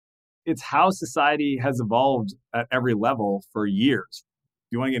it's how society has evolved at every level for years.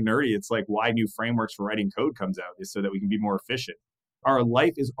 If you want to get nerdy, it's like why new frameworks for writing code comes out is so that we can be more efficient. Our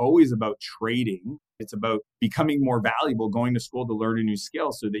life is always about trading. It's about becoming more valuable, going to school to learn a new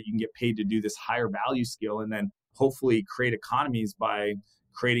skill so that you can get paid to do this higher value skill and then hopefully create economies by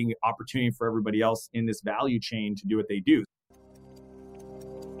creating opportunity for everybody else in this value chain to do what they do.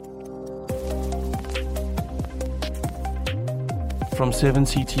 From 7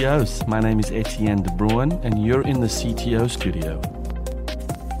 CTOs, my name is Etienne de Bruin, and you're in the CTO studio.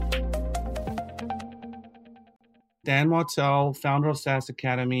 Dan Martell, founder of SaaS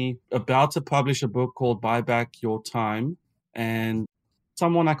Academy, about to publish a book called Buy Back Your Time, and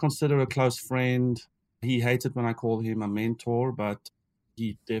someone I consider a close friend. He hated when I call him a mentor, but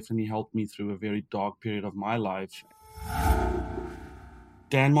he definitely helped me through a very dark period of my life.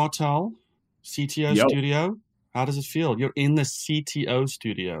 Dan Martell, CTO studio. How does it feel? You're in the CTO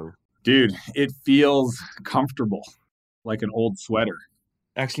studio. Dude, it feels comfortable, like an old sweater.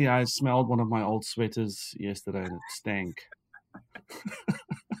 Actually, I smelled one of my old sweaters yesterday and it stank.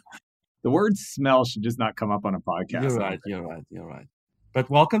 The word smell should just not come up on a podcast. You're right. But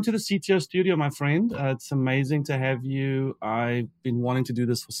welcome to the CTO studio, my friend. It's amazing to have you. I've been wanting to do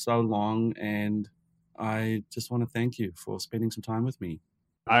this for so long, and I just want to thank you for spending some time with me.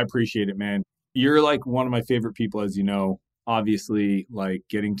 I appreciate it, man. You're like one of my favorite people, as you know, obviously, like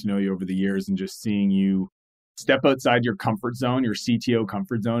getting to know you over the years and just seeing you step outside your comfort zone, your CTO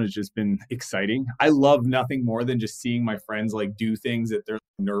comfort zone has just been exciting. I love nothing more than just seeing my friends like do things that they're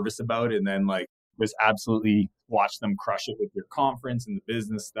nervous about and then like just absolutely watch them crush it with your conference and the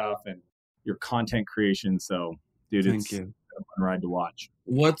business stuff and your content creation. So, dude, it's a fun ride to watch.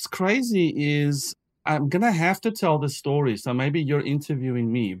 What's crazy is I'm going to have to tell this story. So maybe you're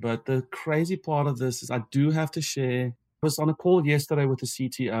interviewing me, but the crazy part of this is I do have to share. I was on a call yesterday with the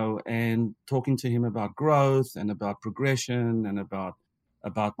CTO and talking to him about growth and about progression and about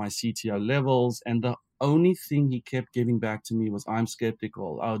my CTO levels. And the only thing he kept giving back to me was, I'm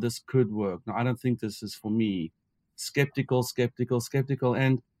skeptical. Oh, this could work. No, I don't think this is for me. Skeptical.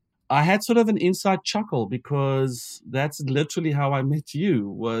 And I had sort of an inside chuckle because that's literally how I met you,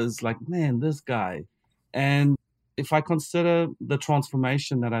 was like, man, this guy. And if I consider the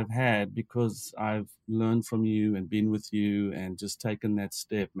transformation that I've had because I've learned from you and been with you and just taken that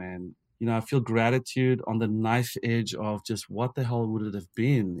step, man, you know, I feel gratitude on the knife edge of just what the hell would it have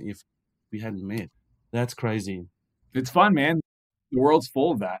been if we hadn't met? That's crazy. It's fun, man. The world's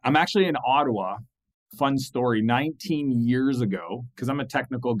full of that. I'm actually in Ottawa. Fun story. 19 years ago, because I'm a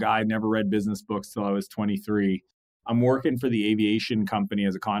technical guy, never read business books till I was 23. I'm working for the aviation company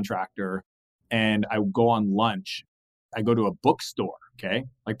as a contractor, and I go on lunch. I go to a bookstore, okay?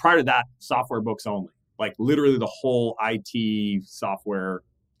 Like prior to that, software books only. Like literally the whole IT software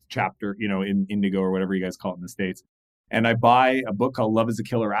chapter, you know, in Indigo or whatever you guys call it in the States. And I buy a book called Love is a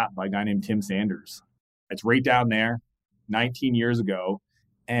Killer App by a guy named Tim Sanders. It's right down there, 19 years ago.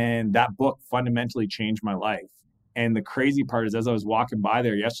 And that book fundamentally changed my life. And the crazy part is, as I was walking by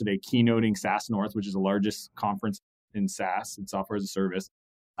there yesterday, keynoting SaaS North, which is the largest conference in SaaS and software as a service,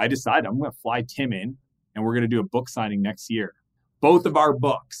 I decided I'm going to fly Tim in and we're going to do a book signing next year. Both of our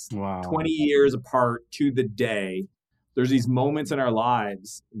books, 20 years apart to the day. There's these moments in our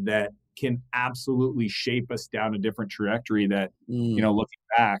lives that can absolutely shape us down a different trajectory that, you know, looking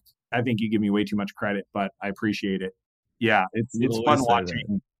back, I think you give me way too much credit, but I appreciate it. Yeah, it's fun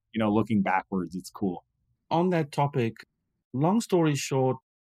watching, you know, looking backwards. It's cool. On that topic, long story short,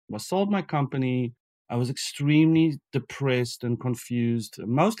 I sold my company. I was extremely depressed and confused,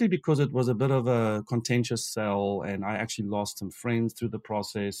 mostly because it was a bit of a contentious sell and I actually lost some friends through the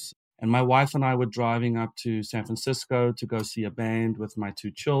process. And my wife and I were driving up to San Francisco to go see a band with my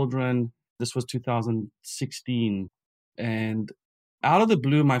 2 children. This was 2016. And out of the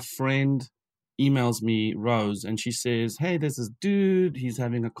blue, my friend emails me, Rose, and she says, hey, there's this dude, he's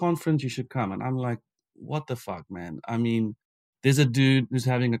having a conference, you should come. And I'm like, what the fuck, man? I mean, there's a dude who's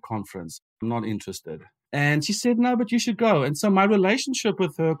having a conference. I'm not interested. And she said, no, but you should go. And so my relationship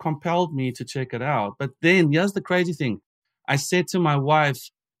with her compelled me to check it out. But then here's the crazy thing. I said to my wife,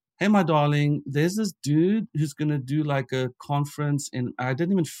 hey, my darling, there's this dude who's going to do like a conference. And I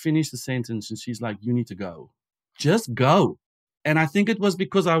didn't even finish the sentence. And she's like, you need to go. Just go. And I think it was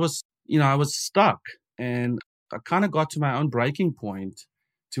because I was stuck. And I kind of got to my own breaking point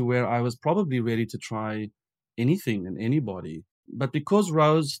to where I was probably ready to try anything and anybody. But because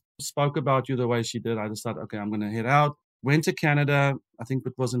Rose spoke about you the way she did, I decided, okay, I'm going to head out. Went to Canada. I think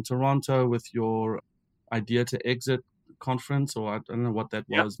it was in Toronto with your Idea to Exit conference, or I don't know what that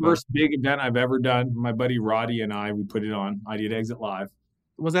was. First big event I've ever done. My buddy Roddy and I, we put it on, Idea to Exit Live.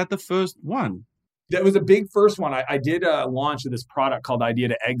 Was that the first one? That was a big first one. I did a launch of this product called Idea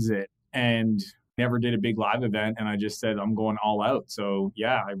to Exit and never did a big live event. And I just said, I'm going all out. So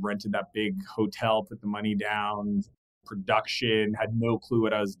yeah, I rented that big hotel, put the money down, production, had no clue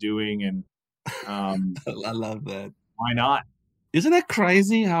what I was doing. And I love that. why not? Isn't it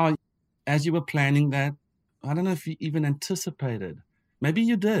crazy how, as you were planning that, I don't know if you even anticipated, maybe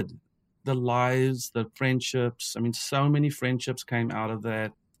you did, the lives, the friendships. I mean, so many friendships came out of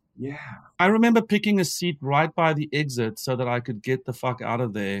that. Yeah. I remember picking a seat right by the exit so that I could get the fuck out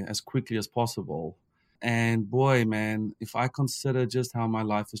of there as quickly as possible. And boy, man, if I consider just how my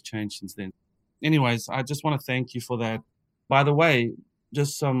life has changed since then. Anyways, I just want to thank you for that. By the way,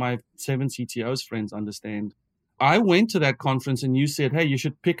 just so my 7 CTOs friends understand, I went to that conference and you said, hey, you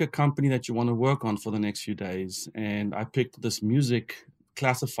should pick a company that you want to work on for the next few days. And I picked this music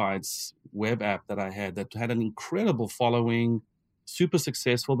classifieds web app that I had that had an incredible following, super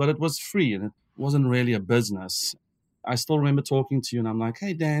successful, but it was free and it wasn't really a business. I still remember talking to you and I'm like,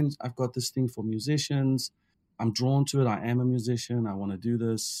 hey, Dan, I've got this thing for musicians. I'm drawn to it. I am a musician. I want to do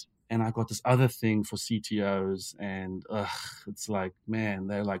this. And I got this other thing for CTOs. And it's like, man,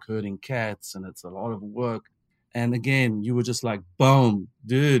 they're like herding cats and it's a lot of work. And again, you were just like, boom,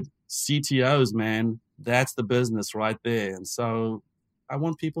 dude, CTOs, man, that's the business right there. And so I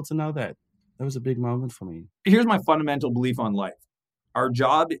want people to know that. That was a big moment for me. Here's my fundamental belief on life. Our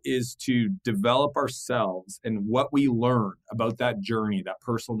job is to develop ourselves and what we learn about that journey, that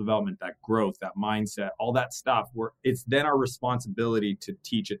personal development, that growth, that mindset, all that stuff, where it's then our responsibility to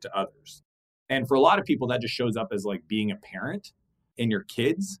teach it to others. And for a lot of people, that just shows up as like being a parent and your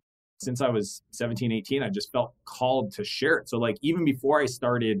kids. Since I was 17, 18, I just felt called to share it. So like even before I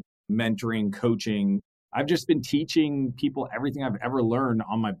started mentoring, coaching, I've just been teaching people everything I've ever learned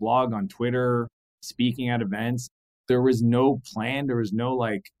on my blog, on Twitter, speaking at events. There was no plan. There was no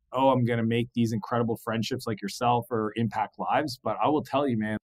like, oh, I'm going to make these incredible friendships like yourself or impact lives. But I will tell you,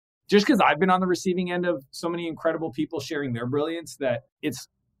 man, just because I've been on the receiving end of so many incredible people sharing their brilliance, that it's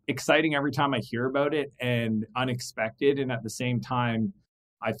exciting every time I hear about it and unexpected. And at the same time,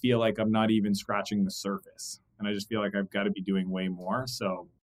 I feel like I'm not even scratching the surface. And I just feel like I've got to be doing way more. So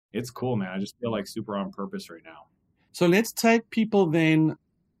it's cool, man. I just feel like super on purpose right now. So let's take people then,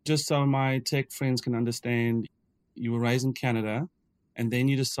 just so my tech friends can understand. You were raised in Canada, and then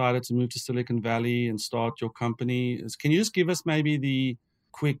you decided to move to Silicon Valley and start your company. Can you just give us maybe the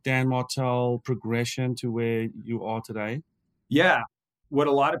quick Dan Martell progression to where you are today? Yeah. What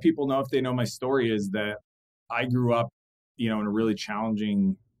a lot of people know if they know my story is that I grew up, in a really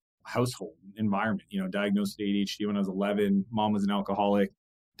challenging household environment, diagnosed with ADHD when I was 11. Mom was an alcoholic.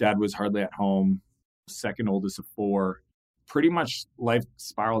 Dad was hardly at home. Second oldest of 4. Pretty much life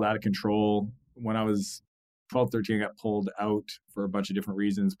spiraled out of control. When I was 12, 13, I got pulled out for a bunch of different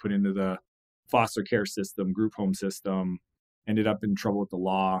reasons, put into the foster care system, group home system, ended up in trouble with the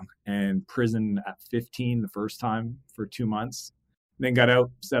law and prison at 15 the first time for 2 months. Then got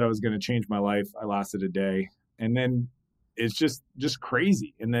out, said I was going to change my life. I lasted a day. And then it's just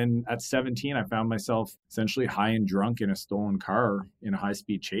crazy. And then at 17, I found myself essentially high and drunk in a stolen car in a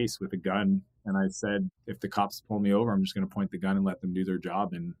high-speed chase with a gun. And I said, if the cops pull me over, I'm just going to point the gun and let them do their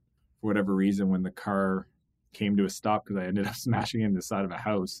job. And for whatever reason, when the car came to a stop, because I ended up smashing into the side of a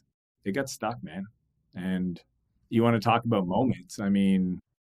house, it got stuck, man. And you want to talk about moments. I mean,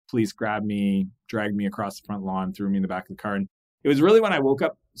 police grabbed me, dragged me across the front lawn, threw me in the back of the car. And it was really when I woke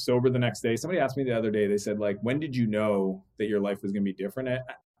up sober the next day. Somebody asked me the other day, they said, like, when did you know that your life was going to be different?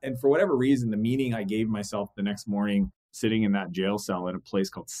 And for whatever reason, the meaning I gave myself the next morning, sitting in that jail cell in a place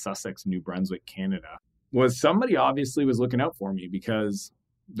called Sussex, New Brunswick, Canada, was somebody obviously was looking out for me, because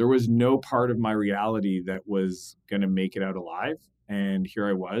there was no part of my reality that was going to make it out alive. And here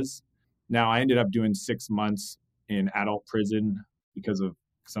I was. Now I ended up doing 6 months in adult prison because of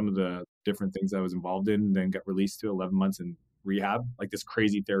some of the different things I was involved in, then got released to 11 months in rehab, like this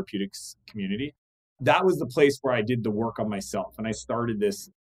crazy therapeutics community. That was the place where I did the work on myself. And I started this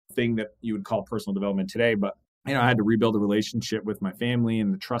thing that you would call personal development today. But, I had to rebuild a relationship with my family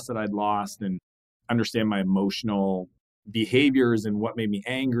and the trust that I'd lost, and understand my emotional behaviors and what made me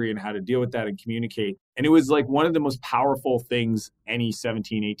angry and how to deal with that and communicate. And it was like one of the most powerful things any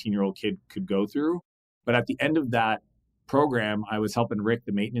 17, 18-year-old kid could go through. But at the end of that program, I was helping Rick,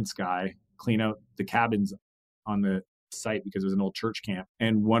 the maintenance guy, clean out the cabins on the site because it was an old church camp.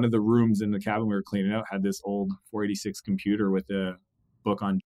 And one of the rooms in the cabin we were cleaning out had this old 486 computer with a book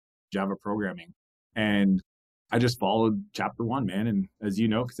on Java programming. And I just followed chapter 1, man. And as you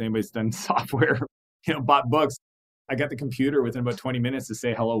know, because anybody's done software, bought books, I got the computer within about 20 minutes to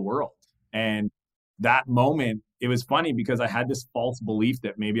say hello world. And that moment, it was funny because I had this false belief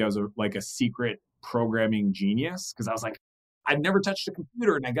that maybe I was like a secret programming genius. Cause I was like, I've never touched a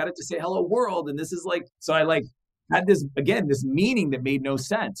computer and I got it to say hello world. And this is like, so I like had this, again, this meaning that made no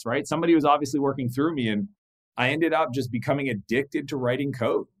sense, right? Somebody was obviously working through me and I ended up just becoming addicted to writing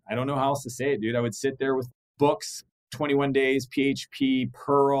code. I don't know how else to say it, dude. I would sit there with books, 21 days, PHP,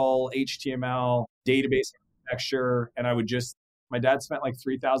 Perl, HTML, database architecture. And I would just, my dad spent like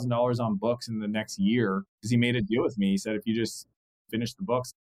 $3,000 on books in the next year because he made a deal with me. He said, if you just finish the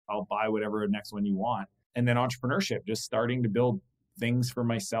books, I'll buy whatever next one you want. And then entrepreneurship, just starting to build things for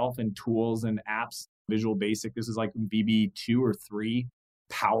myself and tools and apps, Visual Basic. This is like VB2 or 3,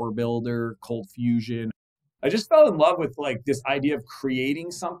 Power Builder, Cold Fusion. I just fell in love with like this idea of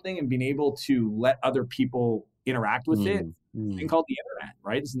creating something and being able to let other people interact with it. Thing called the internet,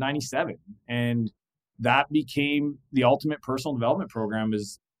 right? This is 97. And that became the ultimate personal development program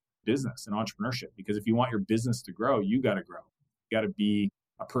is business and entrepreneurship. Because if you want your business to grow, you got to grow. You got to be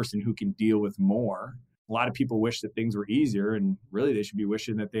a person who can deal with more. A lot of people wish that things were easier, and really they should be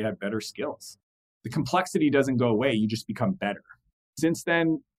wishing that they had better skills. The complexity doesn't go away. You just become better. Since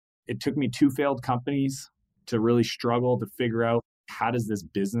then, it took me 2 failed companies to really struggle to figure out how does this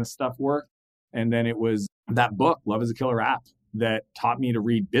business stuff work. And then it was that book, Love is a Killer App, that taught me to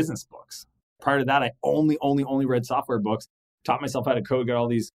read business books. Prior to that, I only read software books, taught myself how to code, got all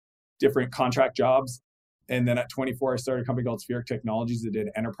these different contract jobs. And then at 24, I started a company called Spheric Technologies that did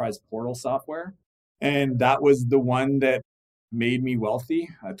enterprise portal software. And that was the one that made me wealthy.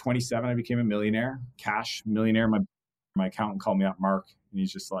 At 27, I became a millionaire, cash millionaire. My accountant called me up, Mark, and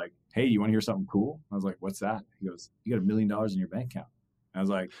he's just like, hey, you want to hear something cool? I was like, what's that? He goes, you got $1 million in your bank account. And I was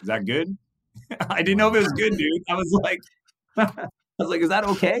like, is that good? I didn't know if it was good, dude. I was like, is that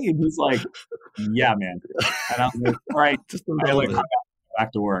okay? And he's like, yeah, man. And I was like, all right, just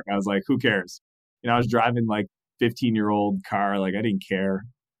back to work. I was like, who cares? I was driving like 15-year-old car. Like I didn't care.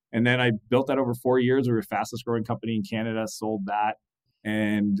 And then I built that over 4 years. We were the fastest growing company in Canada, sold that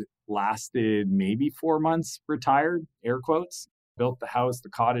and lasted maybe 4 months, retired, air quotes, built the house, the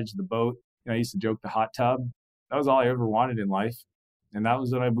cottage, the boat. I used to joke the hot tub. That was all I ever wanted in life. And that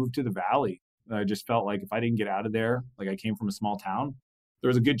was when I moved to the Valley. I just felt like if I didn't get out of there, like I came from a small town, there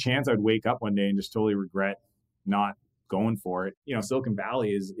was a good chance I'd wake up one day and just totally regret not going for it. Silicon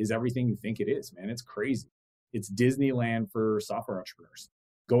Valley is everything you think it is, man. It's crazy. It's Disneyland for software entrepreneurs.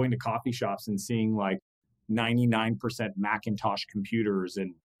 Going to coffee shops and seeing like 99% Macintosh computers,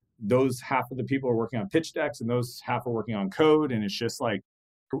 and those half of the people are working on pitch decks and those half are working on code. And it's just like,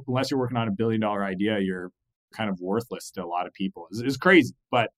 unless you're working on $1 billion idea, you're kind of worthless to a lot of people. It's crazy,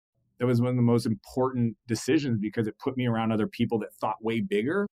 but that was one of the most important decisions because it put me around other people that thought way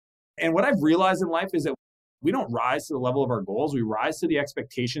bigger. And what I've realized in life is that we don't rise to the level of our goals. We rise to the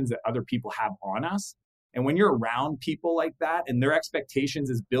expectations that other people have on us. And when you're around people like that and their expectations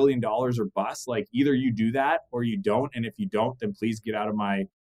is $1 billion or bust, like either you do that or you don't. And if you don't, then please get out of my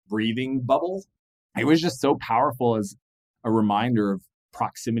breathing bubble. It was just so powerful as a reminder of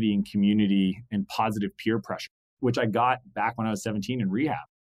proximity and community and positive peer pressure, which I got back when I was 17 in rehab,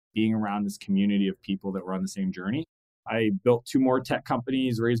 being around this community of people that were on the same journey. I built 2 more tech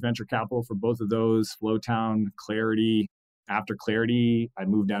companies, raised venture capital for both of those, Flowtown, Clarity. After Clarity, I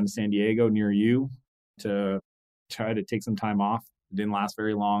moved down to San Diego near you to try to take some time off. It didn't last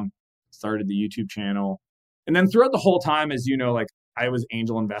very long. Started the YouTube channel. And then throughout the whole time, as you know, like I was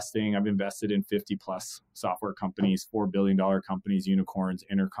angel investing. I've invested in 50 plus software companies, $4 billion companies, unicorns,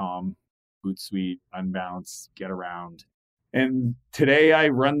 Intercom, Hootsuite, Unbounce, GetAround. And today I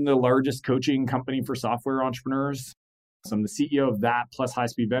run the largest coaching company for software entrepreneurs. So I'm the CEO of that, plus High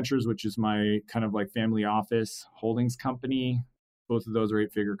Speed Ventures, which is my kind of like family office holdings company. Both of those are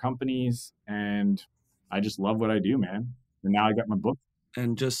 8-figure companies. And I just love what I do, man. And now I got my book.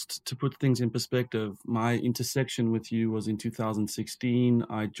 And just to put things in perspective, my intersection with you was in 2016.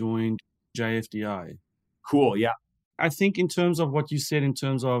 I joined JFDI. Cool, yeah. I think in terms of what you said, in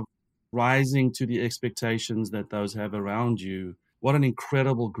terms of rising to the expectations that those have around you, what an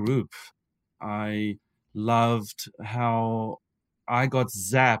incredible group. I loved how I got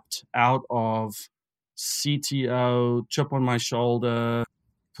zapped out of CTO, chip on my shoulder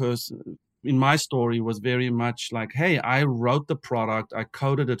person. In my story was very much like, hey, I wrote the product, I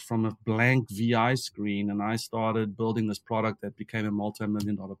coded it from a blank VI screen, and I started building this product that became a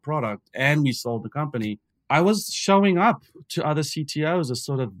multi-million-dollar product, and we sold the company. I was showing up to other CTOs as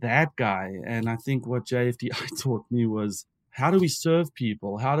sort of that guy. And I think what JFDI taught me was, how do we serve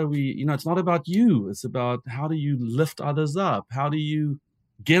people? How do we, it's not about you. It's about how do you lift others up? How do you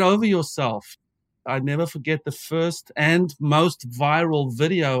get over yourself? I never forget the first and most viral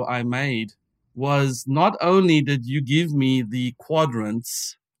video I made was not only did you give me the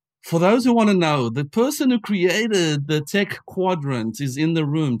quadrants, for those who want to know, the person who created the tech quadrant is in the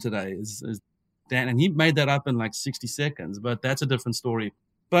room today, is Dan, and he made that up in like 60 seconds, but that's a different story.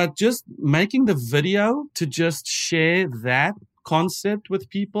 But just making the video to just share that concept with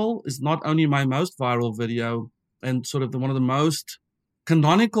people is not only my most viral video and sort of one of the most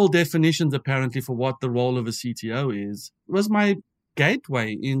canonical definitions, apparently, for what the role of a CTO is, was my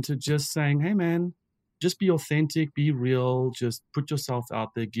gateway into just saying, hey, man, just be authentic, be real, just put yourself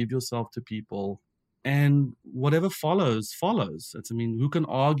out there, give yourself to people. And whatever follows, follows. Who can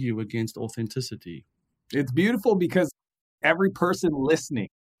argue against authenticity? It's beautiful because every person listening,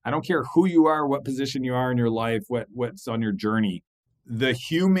 I don't care who you are, what position you are in your life, what's on your journey, the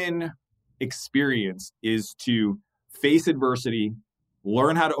human experience is to face adversity,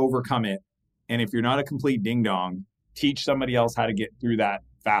 learn how to overcome it. And if you're not a complete ding dong, teach somebody else how to get through that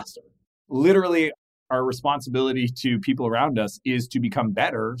faster. Literally, our responsibility to people around us is to become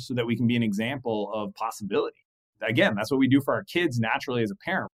better so that we can be an example of possibility. Again, that's what we do for our kids naturally as a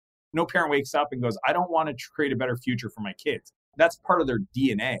parent. No parent wakes up and goes, I don't want to create a better future for my kids. That's part of their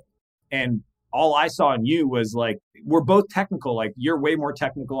DNA. And all I saw in you was like, we're both technical. Like, you're way more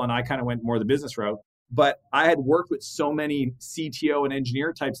technical and I kind of went more the business route. But I had worked with so many CTO and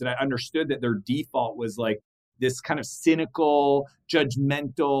engineer types that I understood that their default was like this kind of cynical,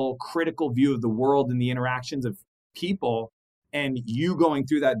 judgmental, critical view of the world and the interactions of people. And you going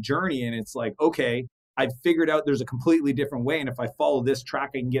through that journey, and it's like, okay, I've figured out there's a completely different way. And if I follow this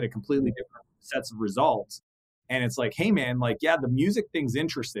track, I can get a completely different sets of results. And it's like, hey, man, like, yeah, the music thing's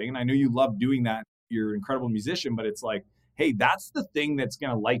interesting. And I know you love doing that. You're an incredible musician, but it's like, hey, that's the thing that's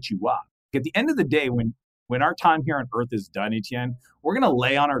going to light you up. At the end of the day, when our time here on earth is done, Etienne, we're going to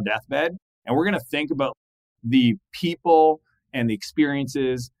lay on our deathbed and we're going to think about the people and the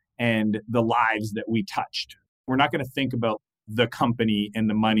experiences and the lives that we touched. We're not going to think about the company and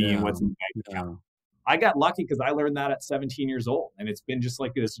the money and what's in the bank account. I got lucky because I learned that at 17 years old. And it's been just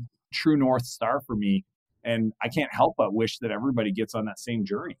like this true North Star for me. And I can't help but wish that everybody gets on that same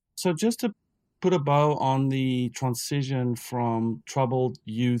journey. So just to put a bow on the transition from troubled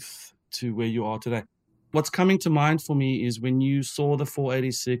youth to where you are today, what's coming to mind for me is when you saw the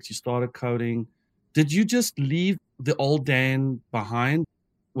 486, you started coding. Did you just leave the old Dan behind?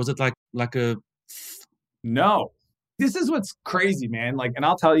 Was it like a... No. This is what's crazy, man. Like, and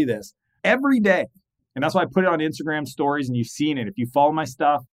I'll tell you this every day. And that's why I put it on Instagram stories and you've seen it. If you follow my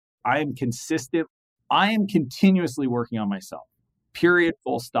stuff, I am consistent. I am continuously working on myself. Period.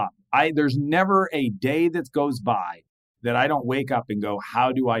 Full stop. There's never a day that goes by that I don't wake up and go,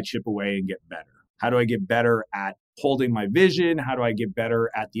 how do I chip away and get better? How do I get better at holding my vision? How do I get better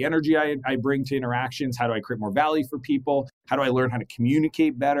at the energy I bring to interactions? How do I create more value for people? How do I learn how to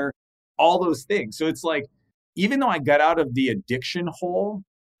communicate better? All those things. So it's like, even though I got out of the addiction hole,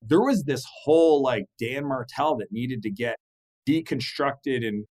 there was this whole like Dan Martell that needed to get deconstructed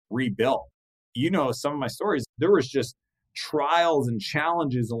and rebuilt. You know, some of my stories, there was just trials and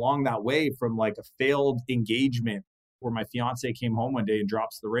challenges along that way, from like a failed engagement where my fiance came home one day and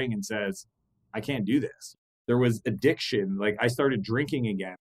drops the ring and says, I can't do this. There was addiction. Like, I started drinking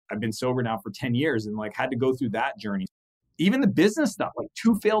again. I've been sober now for 10 years and like had to go through that journey. Even the business stuff, like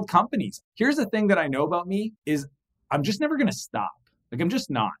 2 failed companies. Here's the thing that I know about me is I'm just never going to stop. Like, I'm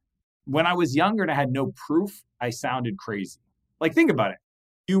just not. When I was younger and I had no proof, I sounded crazy. Like, think about it.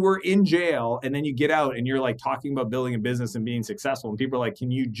 You were in jail and then you get out and you're like talking about building a business and being successful. And people are like,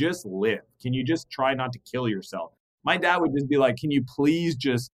 can you just live? Can you just try not to kill yourself? My dad would just be like, can you please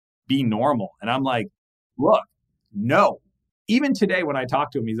just be normal? And I'm like, look, no. Even today when I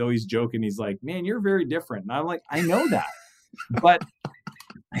talk to him, he's always joking. He's like, man, you're very different. And I'm like, I know that. But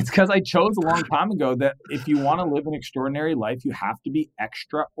it's because I chose a long time ago that if you want to live an extraordinary life, you have to be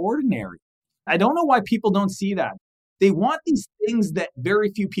extraordinary. I don't know why people don't see that. They want these things that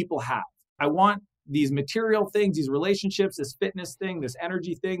very few people have. I want these material things, these relationships, this fitness thing, this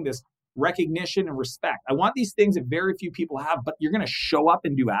energy thing, this recognition and respect. I want these things that very few people have, but you're going to show up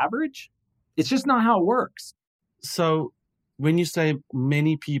and do average? It's just not how it works. So when you say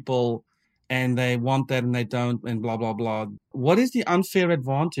many people and they want that and they don't and blah, blah, blah, what is the unfair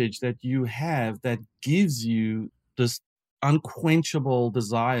advantage that you have that gives you this unquenchable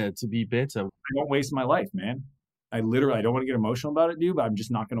desire to be better? I don't waste my life, man. I don't want to get emotional about it, dude, but I'm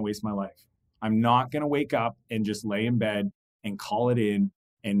just not going to waste my life. I'm not going to wake up and just lay in bed and call it in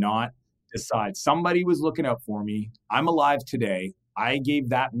and not decide. Somebody was looking out for me. I'm alive today. I gave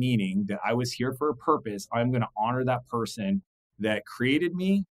that meaning that I was here for a purpose. I'm going to honor that person that created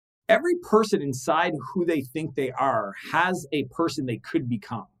me. Every person inside who they think they are has a person they could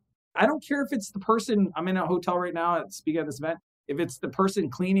become. I don't care if it's the person, I'm in a hotel right now speaking at this event, if it's the person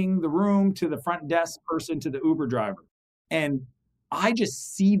cleaning the room to the front desk person to the Uber driver. And I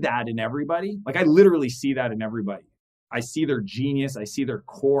just see that in everybody. Like I literally see that in everybody. I see their genius, I see their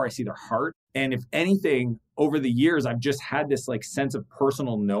core, I see their heart. And if anything, over the years, I've just had this like sense of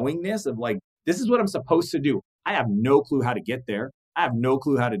personal knowingness of like, this is what I'm supposed to do. I have no clue how to get there. I have no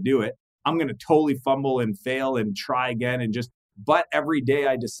clue how to do it. I'm going to totally fumble and fail and try again and just, but every day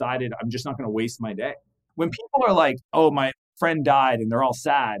I decided I'm just not going to waste my day. When people are like, oh, my friend died and they're all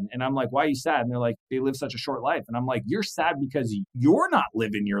sad. And I'm like, why are you sad? And they're like, they live such a short life. And I'm like, you're sad because you're not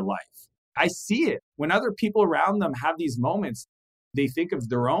living your life. I see it. When other people around them have these moments, they think of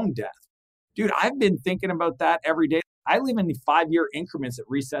their own death. Dude, I've been thinking about that every day. I live in the 5-year increments that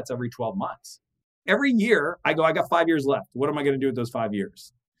resets every 12 months. Every year I go, I got 5 years left. What am I going to do with those 5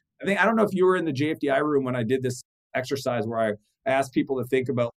 years? I don't know if you were in the JFDI room when I did this exercise where I asked people to think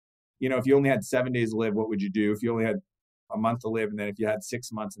about, if you only had 7 days to live, what would you do? If you only had a month to live, and then if you had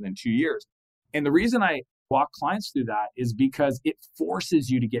 6 months and then 2 years. And the reason I walk clients through that is because it forces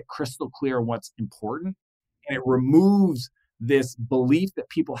you to get crystal clear on what's important. And it removes this belief that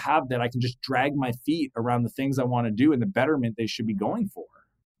people have that I can just drag my feet around the things I want to do and the betterment they should be going for.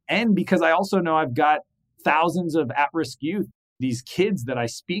 And because I also know I've got thousands of at-risk youth, these kids that I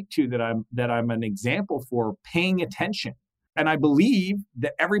speak to that I'm an example for paying attention. And I believe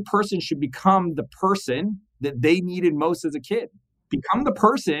that every person should become the person that they needed most as a kid. Become the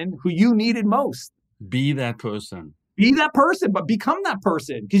person who you needed most. Be that person. Be that person, but become that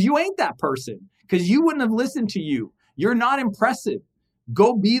person because you ain't that person because you wouldn't have listened to you. You're not impressive.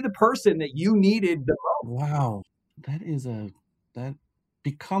 Go be the person that you needed the most. Wow.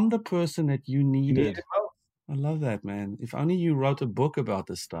 Become the person that you needed. I love that, man. If only you wrote a book about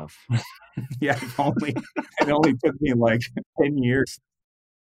this stuff. Yeah, if only. It only took me like 10 years.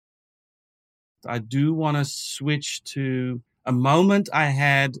 I do want to switch to a moment I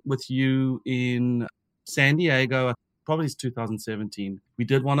had with you in San Diego, probably it's 2017. We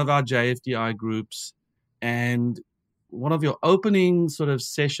did one of our JFDI groups, and one of your opening sort of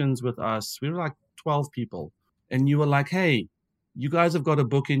sessions with us, we were like 12 people, and you were like, hey, you guys have got a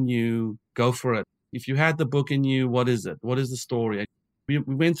book in you, go for it. If you had the book in you, what is it? What is the story? We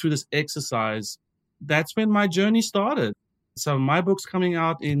went through this exercise. That's when my journey started. So my book's coming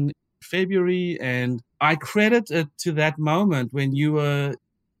out in February, and I credit it to that moment when you were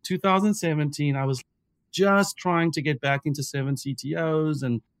 2017. I was just trying to get back into 7 CTOs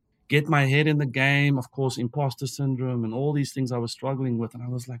and get my head in the game. Of course, imposter syndrome and all these things I was struggling with. And I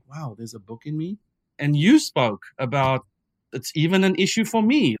was like, wow, there's a book in me. And you spoke about it's even an issue for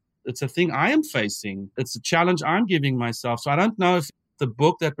me. It's a thing I am facing. It's a challenge I'm giving myself. So I don't know if the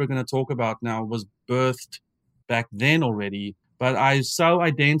book that we're going to talk about now was birthed back then already, but I so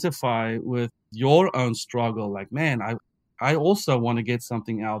identify with your own struggle. Like, man, I also want to get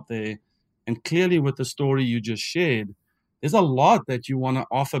something out there. And clearly with the story you just shared, there's a lot that you want to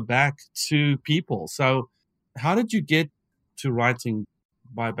offer back to people. So how did you get to writing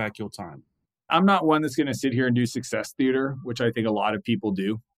Buy Back Your Time? I'm not one that's going to sit here and do success theater, which I think a lot of people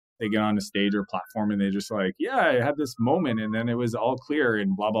do. They get on a stage or platform and they just like, yeah, I had this moment and then it was all clear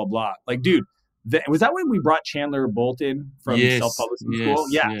and blah, blah, blah. Like, dude, was that when we brought Chandler Bolton from Self-Publishing School?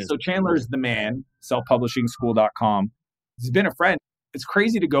 Yeah. So Chandler's the man, selfpublishingschool.com. He's been a friend. It's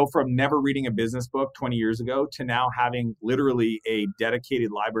crazy to go from never reading a business book 20 years ago to now having literally a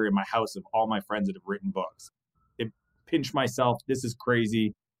dedicated library in my house of all my friends that have written books. I pinch myself. This is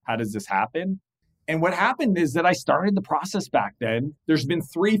crazy. How does this happen? And what happened is that I started the process back then. There's been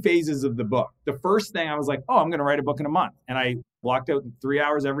 3 phases of the book. The first thing I was like, oh, I'm going to write a book in a month. And I blocked out 3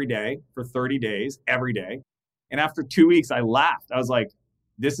 hours every day for 30 days, every day. And after 2 weeks, I laughed. I was like,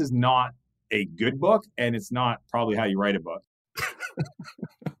 this is not a good book. And it's not probably how you write a book.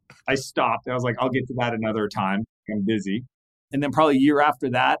 I stopped. I was like, I'll get to that another time. I'm busy. And then probably a year after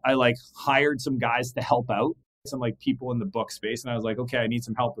that, I hired some guys to help out, some people in the book space. And I was like, okay, I need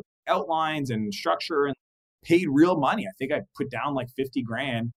some help with outlines and structure, and paid real money. I think I put down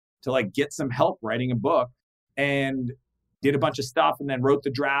 $50,000 to get some help writing a book, and did a bunch of stuff and then wrote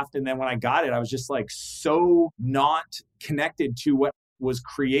the draft. And then when I got it, I was just so not connected to what was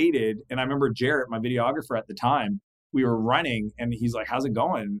created. And I remember Jarrett, my videographer at the time, we were running and he's like, how's it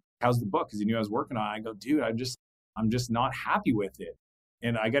going? How's the book? Because he knew I was working on it. I go, dude, I'm just not happy with it.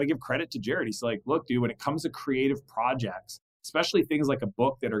 And I got to give credit to Jarrett. He's like, look, dude, when it comes to creative projects, especially things like a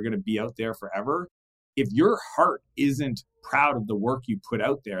book that are going to be out there forever, if your heart isn't proud of the work you put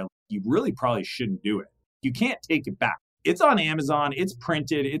out there, you really probably shouldn't do it. You can't take it back. It's on Amazon. It's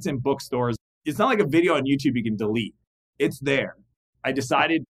printed. It's in bookstores. It's not like a video on YouTube you can delete. It's there. I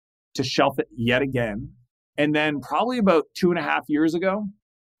decided to shelf it yet again. And then probably about 2.5 years ago,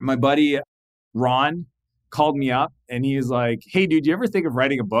 my buddy Ron called me up and he was like, "Hey, dude, do you ever think of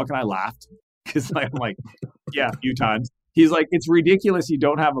writing a book?" And I laughed because I'm like, yeah, a few times. He's like, "It's ridiculous you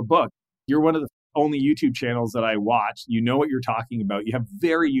don't have a book. You're one of the only YouTube channels that I watch. You know what you're talking about. You have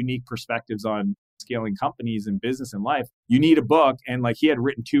very unique perspectives on scaling companies and business and life. You need a book." And like he had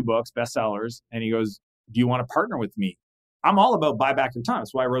written 2 books, bestsellers. And he goes, "Do you want to partner with me?" I'm all about buy back your time.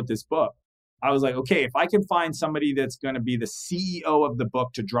 That's why I wrote this book. I was like, okay, if I can find somebody that's going to be the CEO of the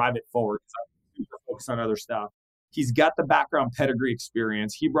book to drive it forward, because I'm super focused on other stuff. He's got the background pedigree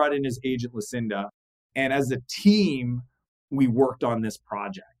experience. He brought in his agent, Lucinda. And as a team, we worked on this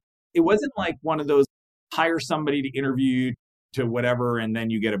project. It wasn't like one of those hire somebody to interview to whatever, and then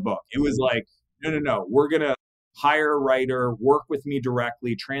you get a book. It was like, no. We're going to hire a writer, work with me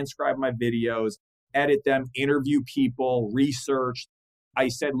directly, transcribe my videos, edit them, interview people, research. I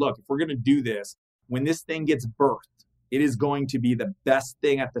said, look, if we're going to do this, when this thing gets birthed, it is going to be the best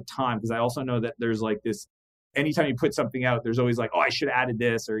thing at the time. Because I also know that there's like this, anytime you put something out, there's always like, oh, I should have added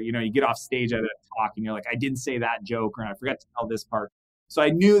this. Or, you get off stage at a talk and you're like, I didn't say that joke, or I forgot to tell this part. So I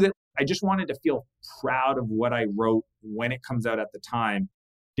knew that I just wanted to feel proud of what I wrote when it comes out at the time.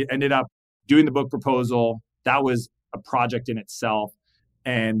 It ended up doing the book proposal. That was a project in itself.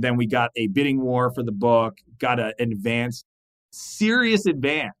 And then we got a bidding war for the book, got an advance, serious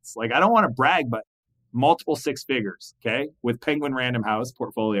advance. Like, I don't want to brag, but multiple 6 figures, okay, with Penguin Random House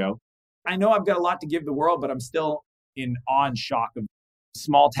portfolio. I know I've got a lot to give the world, but I'm still in awe and shock of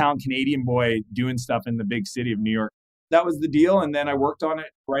small town Canadian boy doing stuff in the big city of New York. That was the deal. And then I worked on it,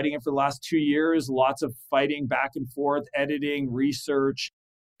 writing it for the last 2 years, lots of fighting back and forth, editing, research.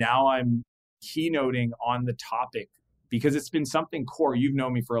 Now I'm keynoting on the topic because it's been something core. You've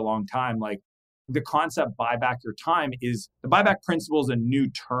known me for a long time. Like, the concept buy back your time is the buyback principle is a new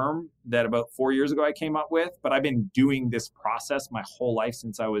term that about 4 years ago I came up with, but I've been doing this process my whole life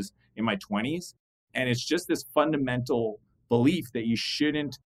since I was in my 20s. And it's just this fundamental belief that you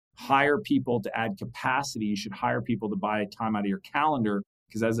shouldn't hire people to add capacity. You should hire people to buy time out of your calendar.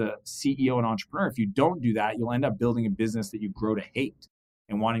 Because as a CEO and entrepreneur, if you don't do that, you'll end up building a business that you grow to hate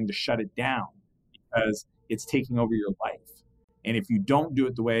and wanting to shut it down because it's taking over your life. And if you don't do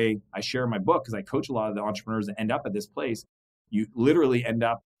it the way I share in my book, because I coach a lot of the entrepreneurs that end up at this place, you literally end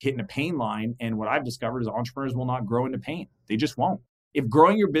up hitting a pain line. And what I've discovered is entrepreneurs will not grow into pain. They just won't. If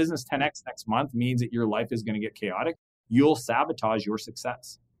growing your business 10x next month means that your life is going to get chaotic, you'll sabotage your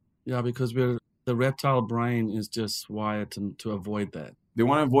success. Yeah, because the reptile brain is just wired to avoid that. They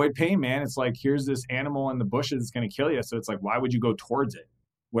want to avoid pain, man. It's like, here's this animal in the bushes that's going to kill you. So it's like, why would you go towards it?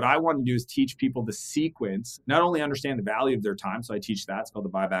 What I want to do is teach people the sequence, not only understand the value of their time. So I teach that. It's called the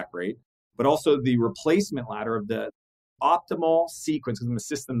buyback rate, but also the replacement ladder of the optimal sequence, because I'm a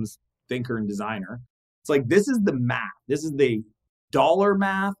systems thinker and designer. It's like, this is the math. This is the dollar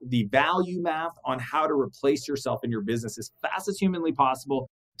math, the value math on how to replace yourself in your business as fast as humanly possible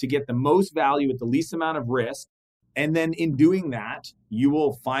to get the most value at the least amount of risk. And then in doing that, you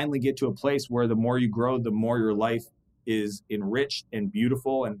will finally get to a place where the more you grow, the more your life is enriched and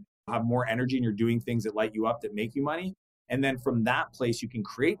beautiful and have more energy, and you're doing things that light you up, that make you money. And then from that place, you can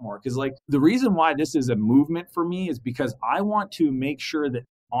create more. Because like, the reason why this is a movement for me is because I want to make sure that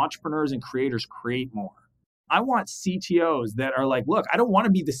entrepreneurs and creators create more. I want CTOs that are like, look, I don't want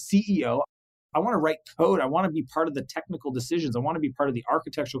to be the CEO. I want to write code. I want to be part of the technical decisions. I want to be part of the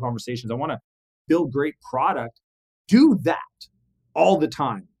architectural conversations. I want to build great product. Do that all the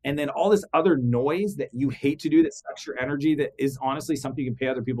time. And then all this other noise that you hate to do, that sucks your energy, that is honestly something you can pay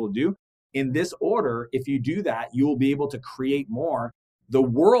other people to do. In this order, if you do that, you will be able to create more. The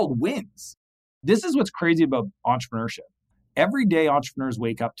world wins. This is what's crazy about entrepreneurship. Every day, entrepreneurs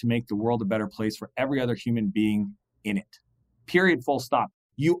wake up to make the world a better place for every other human being in it. Period, full stop.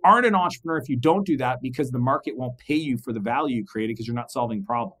 You aren't an entrepreneur if you don't do that, because the market won't pay you for the value you created because you're not solving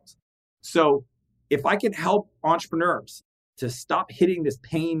problems. So if I can help entrepreneurs to stop hitting this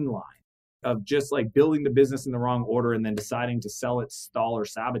pain line of just like building the business in the wrong order and then deciding to sell it, stall, or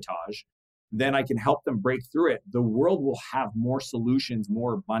sabotage, then I can help them break through it. The world will have more solutions,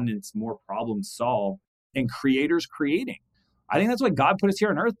 more abundance, more problems solved, and creators creating. I think that's why God put us here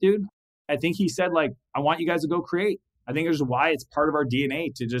on earth, dude. I think he said, like, I want you guys to go create. I think there's why it's part of our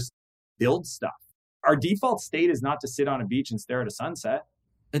DNA to just build stuff. Our default state is not to sit on a beach and stare at a sunset.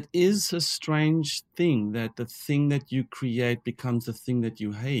 It is a strange thing that the thing that you create becomes the thing that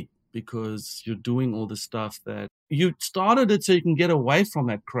you hate, because you're doing all the stuff that you started it so you can get away from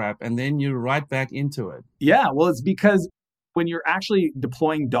that crap, and then you're right back into it. Yeah, well, it's because when you're actually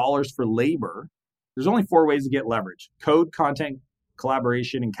deploying dollars for labor, there's only 4 ways to get leverage: code, content,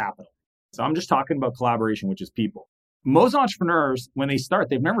 collaboration, and capital. So I'm just talking about collaboration, which is people. Most entrepreneurs, when they start,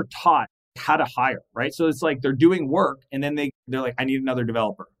 they've never taught how to hire, right? So it's like they're doing work and then they're like, I need another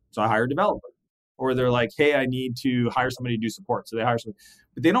developer. So I hire a developer. Or they're like, hey, I need to hire somebody to do support. So they hire somebody.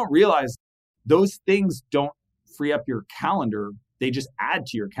 But they don't realize those things don't free up your calendar. They just add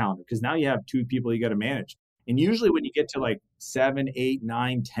to your calendar because now you have 2 people you got to manage. And usually when you get to like 7, 8,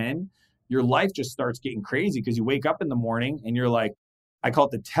 9, 10, your life just starts getting crazy because you wake up in the morning and you're like, I call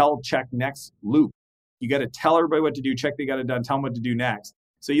it the tell, check, next loop. You got to tell everybody what to do, check they got it done, tell them what to do next.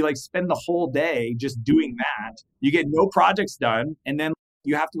 So you like spend the whole day just doing that. You get no projects done. And then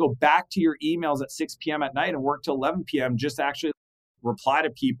you have to go back to your emails at 6 p.m. at night and work till 11 p.m. just to actually reply to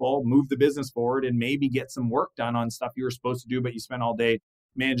people, move the business forward, and maybe get some work done on stuff you were supposed to do, but you spent all day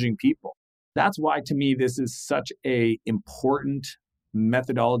managing people. That's why, to me, this is such a important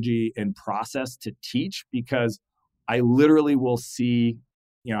methodology and process to teach, because I literally will see,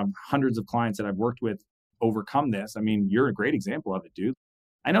 hundreds of clients that I've worked with overcome this. I mean, you're a great example of it, dude.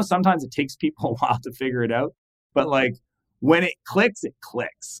 I know sometimes it takes people a while to figure it out, but like when it clicks, it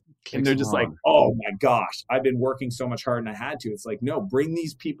clicks. And they're just like, oh my gosh, I've been working so much harder than I had to. It's like, no, bring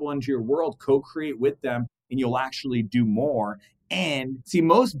these people into your world, co-create with them, and you'll actually do more. And see,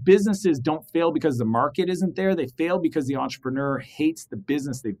 most businesses don't fail because the market isn't there. They fail because the entrepreneur hates the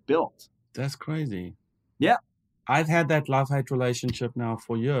business they've built. That's crazy. Yeah. I've had that love-hate relationship now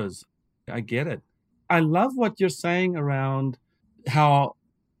for years. I get it. I love what you're saying around how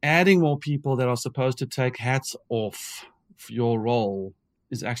adding more people that are supposed to take hats off your role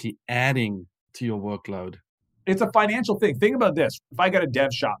is actually adding to your workload. It's a financial thing. Think about this. If I got a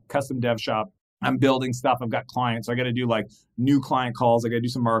dev shop, custom dev shop, I'm building stuff, I've got clients, so I got to do like new client calls, I got to do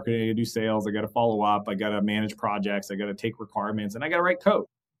some marketing, I got to do sales, I got to follow up, I got to manage projects, I got to take requirements, and I got to write code.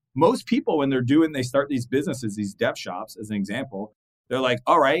 Most people, when they start these businesses, these dev shops, as an example, they're like,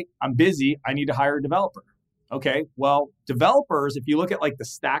 all right, I'm busy, I need to hire a developer. Okay, well, developers, if you look at like the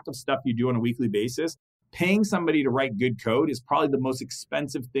stack of stuff you do on a weekly basis, paying somebody to write good code is probably the most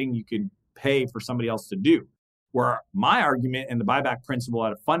expensive thing you can pay for somebody else to do. Where my argument and the buyback principle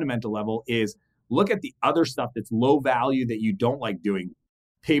at a fundamental level is look at the other stuff that's low value that you don't like doing.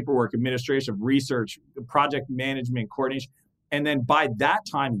 Paperwork, administration, research, project management, coordination. And then by that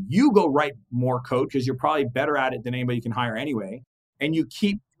time, you go write more code because you're probably better at it than anybody you can hire anyway. And you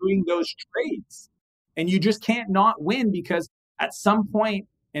keep doing those trades. And you just can't not win because at some point,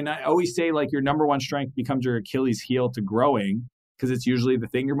 and I always say like your number one strength becomes your Achilles heel to growing, because it's usually the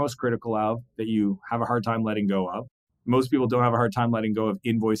thing you're most critical of that you have a hard time letting go of. Most people don't have a hard time letting go of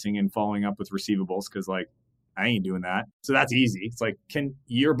invoicing and following up with receivables because like, I ain't doing that. So that's easy. It's like, can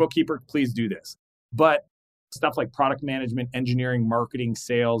your bookkeeper please do this? But stuff like product management, engineering, marketing,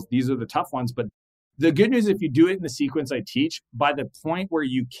 sales, these are the tough ones. But the good news, if you do it in the sequence I teach, by the point where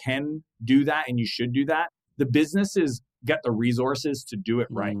you can do that and you should do that, the businesses get the resources to do it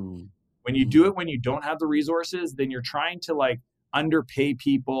right. When you do it when you don't have the resources, then you're trying to like underpay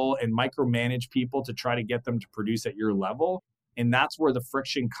people and micromanage people to try to get them to produce at your level. And that's where the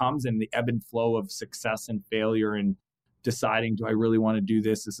friction comes and the ebb and flow of success and failure and deciding, do I really want to do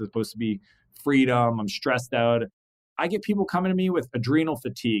this? This is supposed to be freedom. I'm stressed out. I get people coming to me with adrenal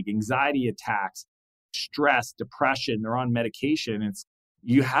fatigue, anxiety attacks, stress, depression. They're on medication.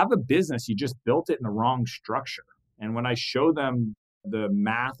 You have a business, you just built it in the wrong structure. And when I show them the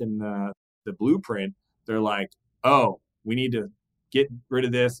math and the blueprint, they're like, oh, we need to get rid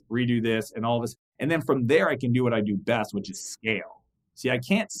of this, redo this, and all of this. And then from there, I can do what I do best, which is scale. See, I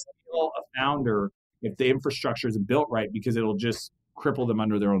can't scale a founder if the infrastructure isn't built right because it'll just cripple them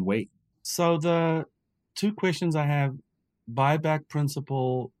under their own weight. So the 2 questions I have, buyback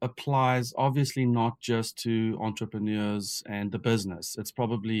principle applies obviously not just to entrepreneurs and the business. It's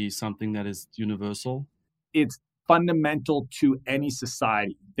probably something that is universal. It's fundamental to any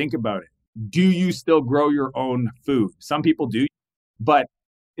society. Think about it. Do you still grow your own food? Some people do, but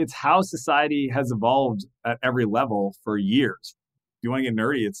it's how society has evolved at every level for years. If you want to get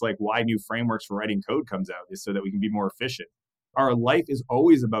nerdy, it's like why new frameworks for writing code comes out is so that we can be more efficient. Our life is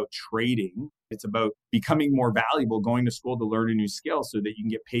always about trading. It's about becoming more valuable, going to school to learn a new skill so that you can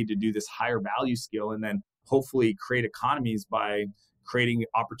get paid to do this higher value skill and then hopefully create economies by creating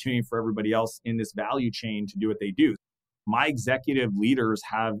opportunity for everybody else in this value chain to do what they do. My executive leaders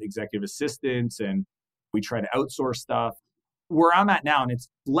have executive assistants and we try to outsource stuff. Where I'm at now, and it's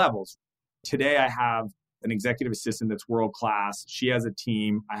levels. Today, I have an executive assistant that's world-class. She has a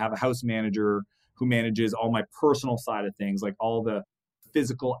team. I have a house manager who manages all my personal side of things, like all the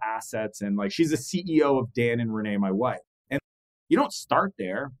physical assets. And like she's the CEO of Dan and Renee, my wife. And you don't start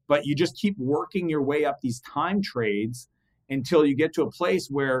there, but you just keep working your way up these time trades until you get to a place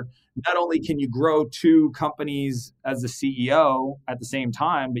where not only can you grow 2 companies as the CEO at the same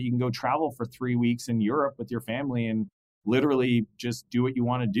time, but you can go travel for 3 weeks in Europe with your family and literally just do what you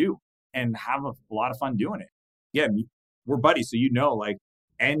want to do and have a lot of fun doing it. Yeah, we're buddies. So, like,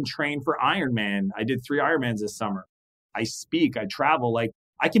 and train for Ironman. I did 3 Ironmans this summer. I speak, I travel, like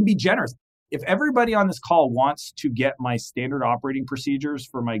I can be generous. If everybody on this call wants to get my standard operating procedures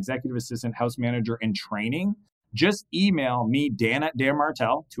for my executive assistant, house manager, and training, just email me, Dan at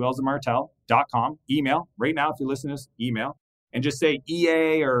danmartell, 2 L's of Martell.com. Email right now. If you listen to this, email and just say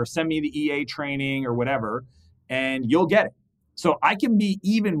EA or send me the EA training or whatever, and you'll get it. So I can be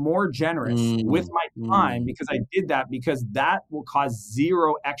even more generous with my time because I did that, because that will cause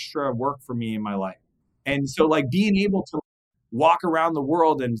 0 extra work for me in my life. And so, like, being able to walk around the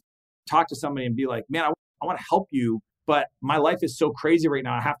world and talk to somebody and be like, man, I want to help you, but my life is so crazy right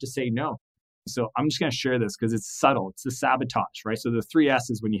now, I have to say no. So I'm just going to share this because it's subtle. It's the sabotage, right? So the 3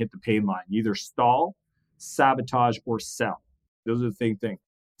 S's when you hit the pain line: you either stall, sabotage, or sell. Those are the same thing.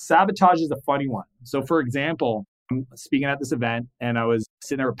 Sabotage is a funny one. So for example, I'm speaking at this event and I was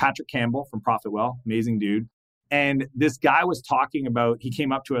sitting there with Patrick Campbell from ProfitWell, amazing dude. And this guy was talking about, he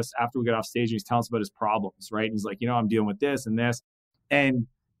came up to us after we got off stage and he's telling us about his problems, right? And he's like, I'm dealing with this and this. And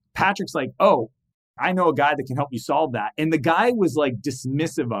Patrick's like, oh, I know a guy that can help you solve that. And the guy was like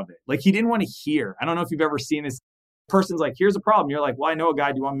dismissive of it. Like he didn't want to hear. I don't know if you've ever seen this. Person's like, here's a problem. You're like, well, I know a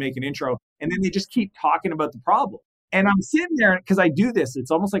guy. Do you want to make an intro? And then they just keep talking about the problem. And I'm sitting there because I do this.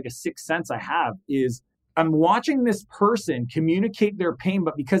 It's almost like a sixth sense I have is I'm watching this person communicate their pain,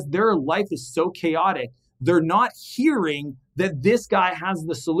 but because their life is so chaotic, they're not hearing that this guy has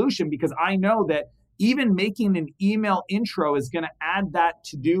the solution, because I know that even making an email intro is going to add that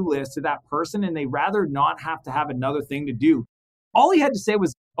to-do list to that person, and they rather not have to have another thing to do. All he had to say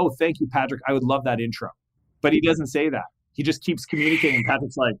was, oh, thank you, Patrick. I would love that intro. But he doesn't say that. He just keeps communicating.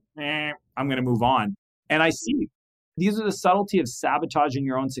 Patrick's like, I'm going to move on. And I see these are the subtlety of sabotaging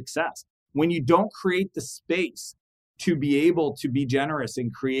your own success. When you don't create the space to be able to be generous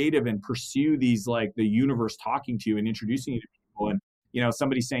and creative and pursue these, like the universe talking to you and introducing you to people, and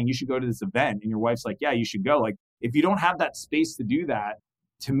somebody saying you should go to this event and your wife's like, yeah, you should go. Like if you don't have that space to do that,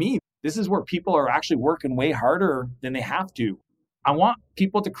 to me, this is where people are actually working way harder than they have to. I want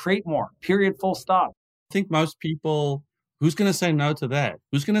people to create more, period, full stop. I think most people, who's going to say no to that?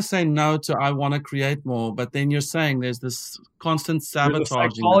 Who's going to say no to I want to create more? But then you're saying there's this constant sabotaging.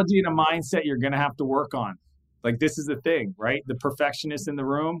 There's a psychology and a mindset you're going to have to work on. Like this is the thing, right? The perfectionists in the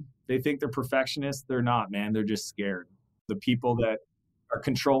room, they think they're perfectionists. They're not, man. They're just scared. The people that are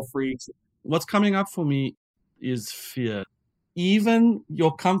control freaks. What's coming up for me is fear. Even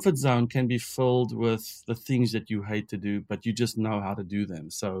your comfort zone can be filled with the things that you hate to do, but you just know how to do them.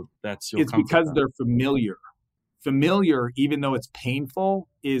 So that's your comfort because zone. They're familiar. Familiar, even though it's painful,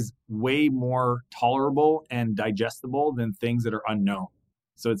 is way more tolerable and digestible than things that are unknown.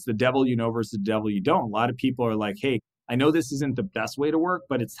 So it's the devil you know versus the devil you don't. A lot of people are like, hey, I know this isn't the best way to work,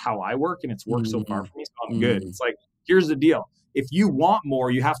 but it's how I work and it's worked so far for me, so I'm good. It's like, here's the deal. If you want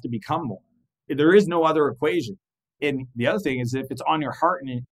more, you have to become more. There is no other equation. And the other thing is, if it's on your heart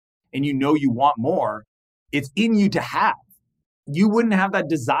and you know you want more, it's in you to have. You wouldn't have that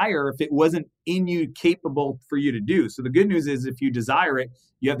desire if it wasn't in you, capable for you to do. So the good news is, if you desire it,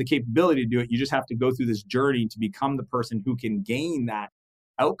 you have the capability to do it. You just have to go through this journey to become the person who can gain that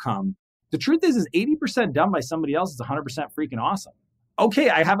outcome. The truth is 80% done by somebody else is 100% freaking awesome. Okay,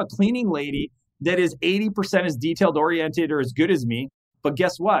 I have a cleaning lady that is 80% as detailed oriented or as good as me. But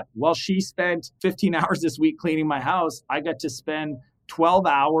guess what? Well, she spent 15 hours this week cleaning my house. I got to spend 12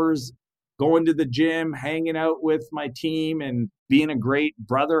 hours going to the gym, hanging out with my team, and being a great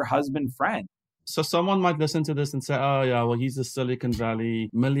brother, husband, friend. So someone might listen to this and say, oh yeah, well, he's a Silicon Valley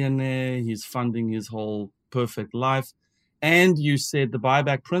millionaire. He's funding his whole perfect life. And you said the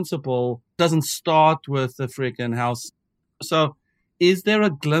buyback principle doesn't start with the freaking house. So is there a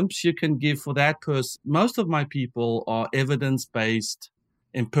glimpse you can give for that? Because most of my people are evidence-based,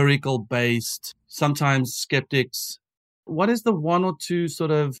 empirical-based, sometimes skeptics. What is the one or two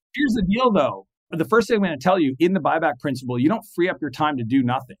sort of... Here's the deal, though. The first thing I'm going to tell you, in the buyback principle, you don't free up your time to do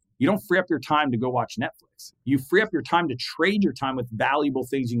nothing. You don't free up your time to go watch Netflix. You free up your time to trade your time with valuable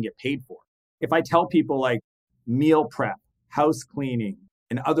things you can get paid for. If I tell people like meal prep, house cleaning,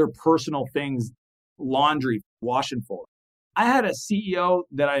 and other personal things, laundry, wash and fold. I had a CEO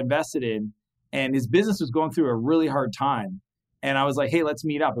that I invested in, and his business was going through a really hard time. And I was like, hey, let's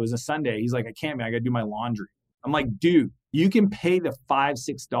meet up. It was a Sunday. He's like, I can't, man. I got to do my laundry. I'm like, dude, you can pay the $5,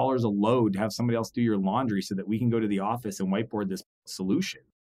 $6 a load to have somebody else do your laundry so that we can go to the office and whiteboard this solution.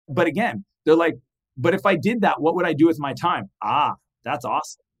 But again, they're like, But if I did that, what would I do with my time? That's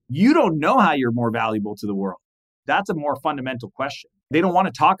awesome. You don't know how you're more valuable to the world. That's a more fundamental question. They don't want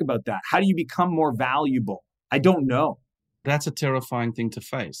to talk about that. How do you become more valuable? I don't know. That's a terrifying thing to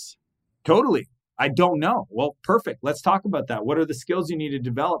face. Totally. I don't know. Well, perfect. Let's talk about that. What are the skills you need to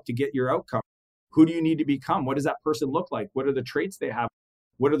develop to get your outcome? Who do you need to become? What does that person look like? What are the traits they have?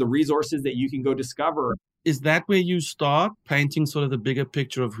 What are the resources that you can go discover? Is that where you start painting sort of the bigger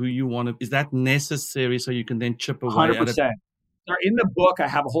picture of who you want to? Is that necessary so you can then chip away 100%. at it? In the book, I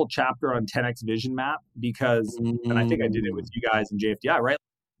have a whole chapter on 10X Vision Map because, and I think I did it with you guys in JFDI, right?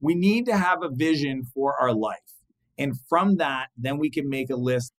 We need to have a vision for our life. And from that, then we can make a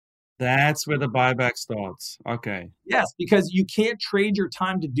list. That's where the buyback starts. Okay. Yes, because you can't trade your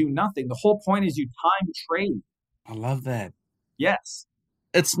time to do nothing. The whole point is you time trade. I love that. Yes.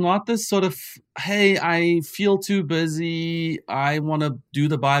 It's not this sort of, hey, I feel too busy, I want to do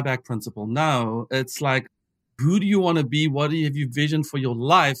the buyback principle. No, it's like, who do you want to be? What do you have you vision for your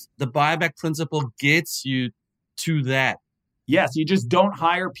life? The buyback principle gets you to that. Yes, you just don't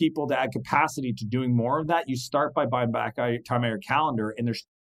hire people to add capacity to doing more of that. You start by buying back time on your calendar, and there's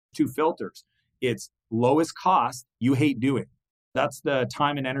two filters. It's lowest cost, you hate doing. That's the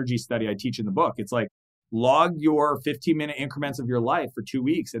time and energy study I teach in the book. It's like log your 15-minute increments of your life for 2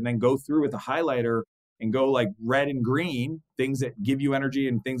 weeks and then go through with a highlighter and go like red and green, things that give you energy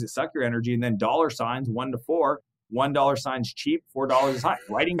and things that suck your energy, and then dollar signs 1 to 4. $1 sign's cheap, $4 is high.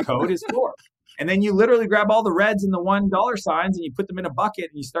 Writing code is 4. And then you literally grab all the reds and the $1 signs and you put them in a bucket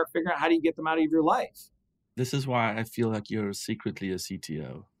and you start figuring out how do you get them out of your life. This is why I feel like you're secretly a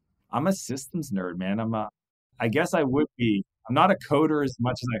CTO. I'm a systems nerd, man. I guess I would be. I'm not a coder as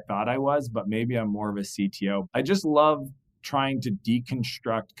much as I thought I was, but maybe I'm more of a CTO. I just love trying to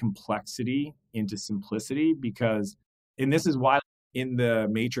deconstruct complexity into simplicity because, and this is why in the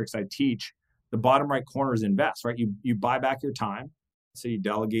matrix I teach, the bottom right corner is invest, right? You buy back your time. So you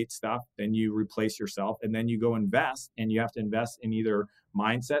delegate stuff, then you replace yourself, and then you go invest, and you have to invest in either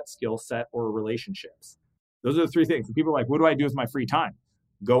mindset, skill set, or relationships. Those are the 3 things. And people are like, what do I do with my free time?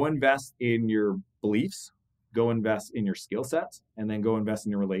 Go invest in your beliefs, go invest in your skill sets, and then go invest in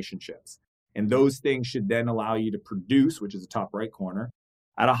your relationships. And those things should then allow you to produce, which is the top right corner,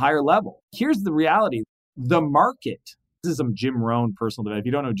 at a higher level. Here's the reality. The market, this is some Jim Rohn personal development. If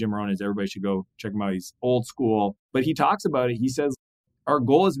you don't know who Jim Rohn is, everybody should go check him out. He's old school, but he talks about it. He says, our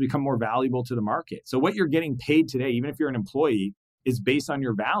goal is to become more valuable to the market. So what you're getting paid today, even if you're an employee, is based on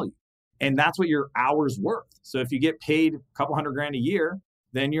your value. And that's what your hour's worth. So if you get paid a couple $100,000 a year,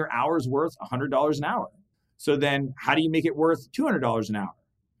 then your hour's worth $100 an hour. So then how do you make it worth $200 an hour?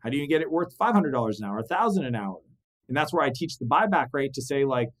 How do you get it worth $500 an hour, $1,000 an hour? And that's where I teach the buyback rate to say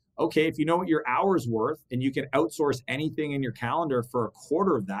like, okay, if you know what your hour's worth and you can outsource anything in your calendar for a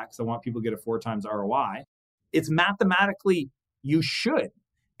quarter of that, because I want people to get a 4 times ROI, it's mathematically you should.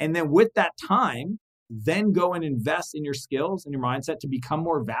 And then with that time, then go and invest in your skills and your mindset to become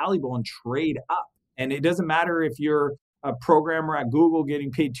more valuable and trade up. And it doesn't matter if you're a programmer at Google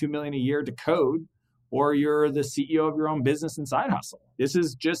getting paid $2 million a year to code, or you're the CEO of your own business and side hustle. This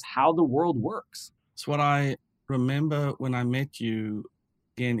is just how the world works. It's what I remember when I met you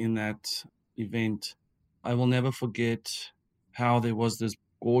again in that event. I will never forget how there was this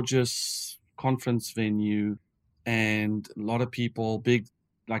gorgeous conference venue and a lot of people, big,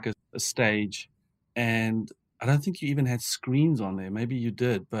 like a stage. And I don't think you even had screens on there. Maybe you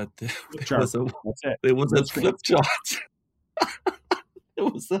did, but there was a flip chart. There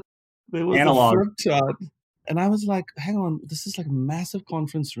was analog a flip chart. And I was like, hang on, this is like a massive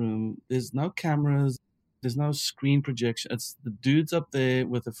conference room. There's no cameras. There's no screen projection. It's the dudes up there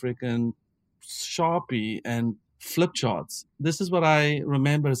with a freaking Sharpie and flip charts. This is what I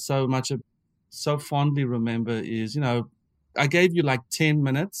remember so fondly remember is, I gave you like 10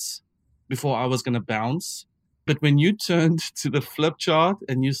 minutes before I was going to bounce. But when you turned to the flip chart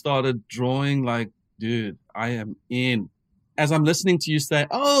and you started drawing like, dude, I am in. As I'm listening to you say,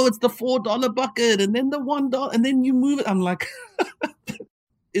 oh, it's the $4 bucket and then the $1 and then you move it. I'm like,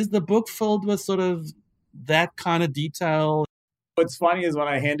 is the book filled with sort of that kind of detail? What's funny is when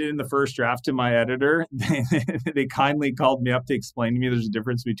I handed in the first draft to my editor, they kindly called me up to explain to me there's a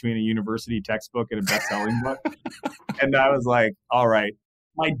difference between a university textbook and a best-selling book. And I was like, all right,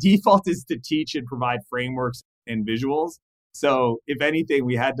 my default is to teach and provide frameworks and visuals. So if anything,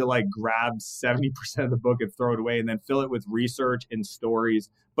 we had to like grab 70% of the book and throw it away and then fill it with research and stories.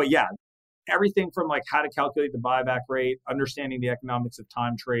 But yeah, everything from like how to calculate the buyback rate, understanding the economics of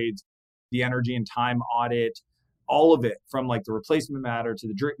time trades, the energy and time audit, all of it from like the replacement matter to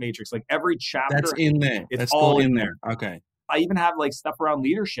the drip matrix, like every chapter. That's in there. It's That's all in there. Okay. I even have like stuff around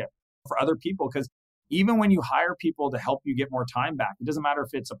leadership for other people because even when you hire people to help you get more time back, it doesn't matter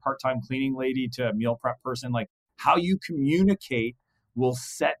if it's a part-time cleaning lady to a meal prep person, like how you communicate will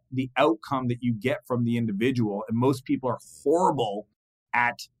set the outcome that you get from the individual. And most people are horrible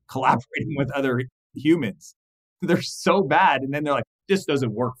at collaborating with other humans. They're so bad. And then they're like, this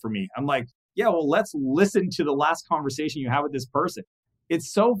doesn't work for me. I'm like, yeah, well, let's listen to the last conversation you had with this person.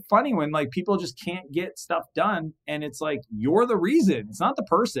 It's so funny when like people just can't get stuff done. And it's like, you're the reason. It's not the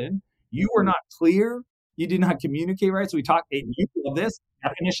person. You were not clear. You did not communicate right. So we talk, hey, you love this,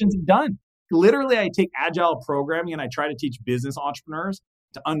 definitions of done. Literally, I take agile programming and I try to teach business entrepreneurs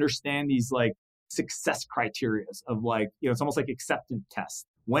to understand these like success criteria of like, it's almost like acceptance tests.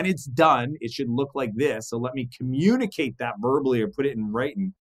 When it's done, it should look like this. So let me communicate that verbally or put it in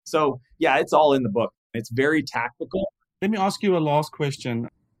writing. So yeah, it's all in the book. It's very tactical. Let me ask you a last question.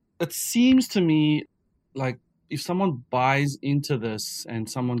 It seems to me like if someone buys into this and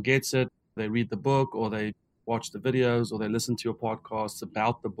someone gets it, they read the book or they watch the videos or they listen to your podcasts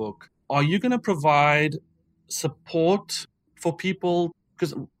about the book, are you going to provide support for people?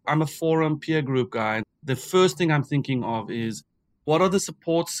 Because I'm a forum peer group guy. The first thing I'm thinking of is, what are the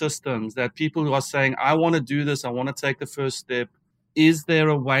support systems that people who are saying, I want to do this, I want to take the first step, is there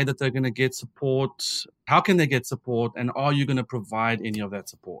a way that they're going to get support? How can they get support? And are you going to provide any of that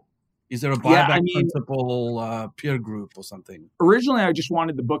support? Is there a buyback principle peer group or something? Originally, I just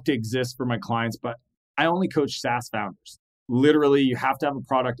wanted the book to exist for my clients, but I only coach SaaS founders. Literally, you have to have a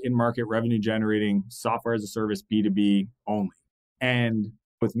product in market, revenue generating, software as a service, B2B only. And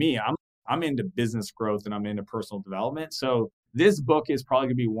with me, I'm into business growth and I'm into personal development. So this book is probably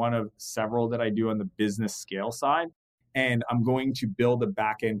going to be one of several that I do on the business scale side. And I'm going to build a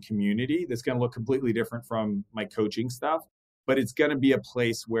back-end community that's going to look completely different from my coaching stuff. But it's going to be a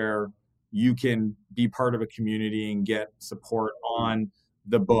place where you can be part of a community and get support on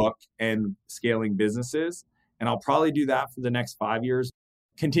the book and scaling businesses. And I'll probably do that for the next 5 years,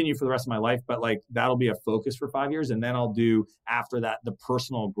 continue for the rest of my life. But like that'll be a focus for 5 years. And then I'll do after that, the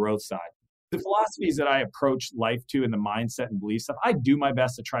personal growth side. The philosophies that I approach life to and the mindset and belief stuff, I do my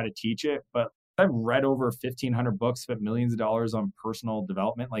best to try to teach it, but I've read over 1,500 books, spent millions of dollars on personal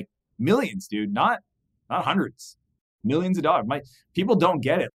development, like millions, dude, not hundreds, millions of dollars. People don't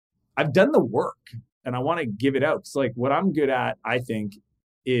get it. I've done the work and I want to give it out. It's like what I'm good at, I think,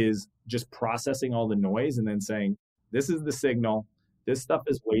 is just processing all the noise and then saying, this is the signal. This stuff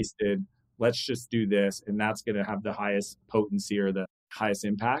is wasted. Let's just do this. And that's going to have the highest potency or the highest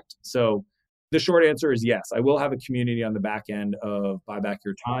impact. So the short answer is yes, I will have a community on the back end of Buy Back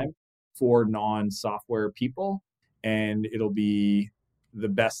Your Time for non-software people. And it'll be the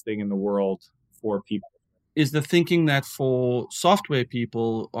best thing in the world for people. Is the thinking that for software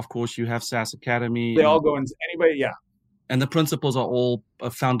people, of course, you have SaaS Academy. They all go into anybody, yeah. And the principles are all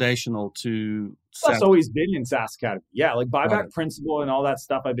foundational to SaaS. That's always been in SaaS Academy. Yeah, like buyback principle and all that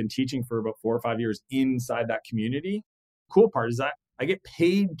stuff I've been teaching for about 4 or 5 years inside that community. Cool part is that I get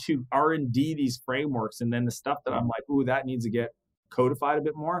paid to R&D these frameworks. And then the stuff that I'm like, ooh, that needs to get codified a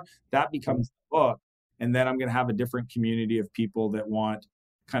bit more, that becomes the book. And then I'm going to have a different community of people that want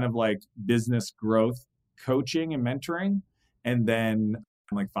kind of like business growth coaching and mentoring. And then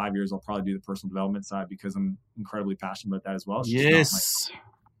in like 5 years, I'll probably do the personal development side because I'm incredibly passionate about that as well. Yes.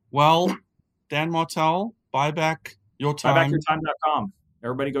 Well, Dan Martell, Buyback Your Time. Buybackyourtime.com.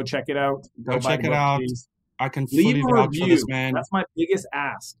 Everybody go check it out. Go check it out. Please. I can fully vouch for this, man. That's my biggest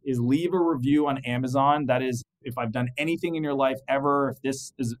ask is leave a review on Amazon. That is, if I've done anything in your life ever, if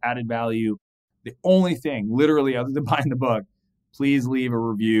this is added value, the only thing literally other than buying the book, please leave a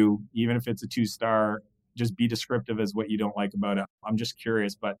review, even if it's a 2-star. Just be descriptive as what you don't like about it. I'm just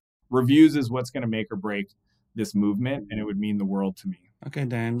curious, but reviews is what's going to make or break this movement, and it would mean the world to me. Okay,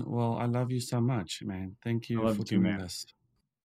 Dan. Well, I love you so much, man. Thank you for doing this.